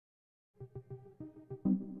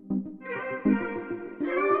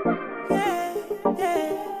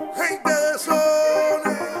Gente de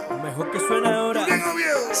zona. Lo mejor que suena ahora. Yulien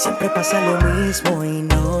Oviedo. Siempre pasa lo mismo y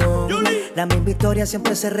no. La misma historia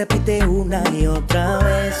siempre se repite una y otra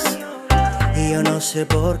vez. Y yo no sé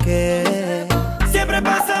por qué. Siempre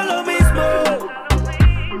pasa lo mismo.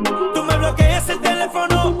 Tú me bloqueas el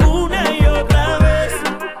teléfono una y otra vez.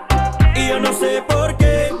 Y yo no sé por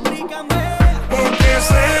qué. Explícame. ¿Por qué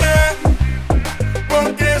será?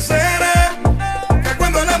 ¿Por qué será? Que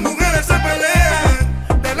cuando las mujeres se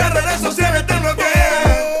pelean, de las redes sociales te bloquean.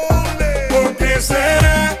 ¿Por qué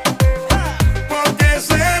será? ¿Por qué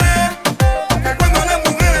será? Que cuando las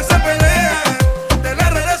mujeres se pelean, de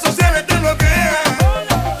las redes sociales te bloquean.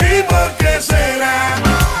 ¿Y por qué será?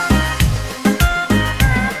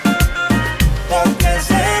 ¿Por qué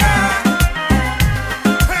será?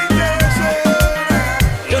 Gente de zona.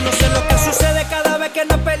 Yo no sé lo que sucede cada vez que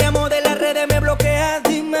nos peleamos de las redes. Me bloqueas,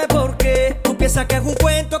 dime por qué. Tú piensas que es un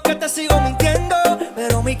cuento, que te sigo mintiendo,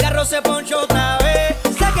 pero mi carro se ponchó otra vez.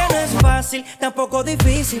 Sé que no es fácil, tampoco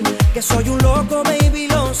difícil, que soy un loco, baby,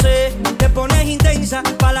 lo sé. Te pones intensa,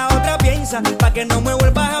 pa' la otra piensa, pa' que no me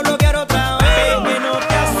vuelvas a bloquear otra vez. Que no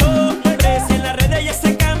te asombres si en las redes ya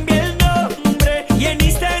se cambia el nombre y en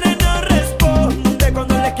Instagram no responde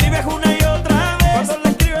cuando le escribes una y otra vez.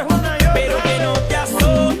 Pero que no te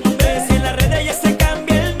asombres si en las redes ya se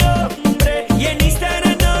cambia el nombre y en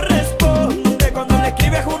Instagram no responde cuando le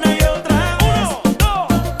escribes una y otra vez. 1,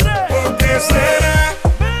 2, 3. ¿Por qué será?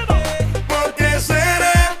 ¿Por qué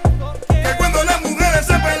será? Que cuando las mujeres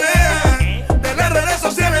se pelean, de las redes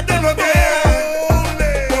sociales te bloquean.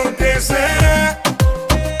 ¿Por qué será?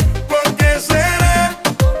 ¿Por qué será?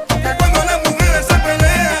 Que cuando las mujeres se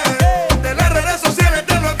pelean, de las redes sociales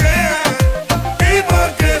te bloquean. ¿Y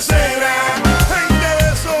por qué será? Gente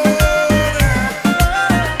de zona.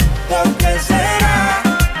 ¿Por qué será?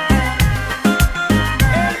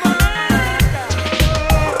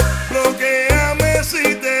 Bloquéame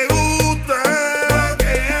si te gusta,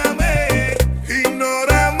 bloquéame,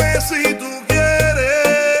 ignórame si tú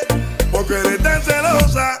quieres, porque eres tan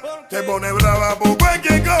celosa, te pones brava por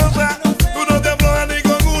cualquier cosa, tú no te aflojas ni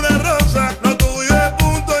con una rosa, lo tuyo es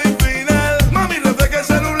punto y final, mami refresca el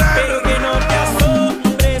celular. Pero que no te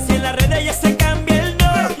asombres si en las redes ya se cambia el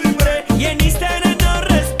nombre y en Instagram no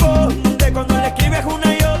responde cuando le escribes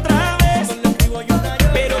una y otra vez.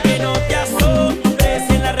 Pero que no te asombres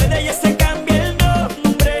si en las redes ya se cambia el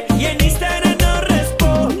nombre y en Instagram no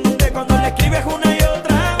responde cuando le escribes una y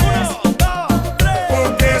otra vez. 1, 2, 3.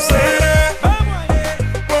 ¿Por qué será?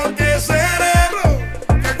 ¿Por qué será?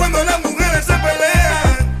 Que cuando las mujeres se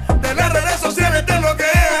pelean, de las redes sociales te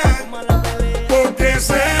bloquean. ¿Por qué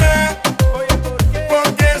será?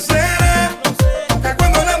 ¿Por qué será? Que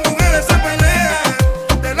cuando las mujeres se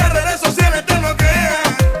pelean, de las redes sociales te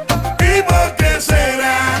bloquean. ¿Y por qué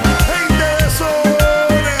será? Gente de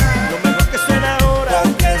zona. Lo mejor que suena ahora.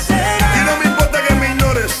 ¿Por qué será? Y no me importa que me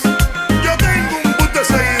ignores, yo tengo un busto de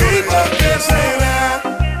seguidores. ¿Y por qué será?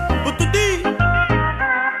 Ututí.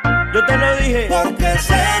 Yo te lo dije. ¿Por qué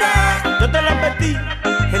será? Yo te lo advertí.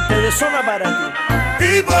 Gente de zona para ti.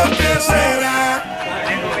 ¿Y por qué será?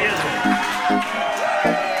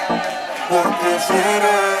 ¿Por qué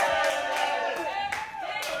será?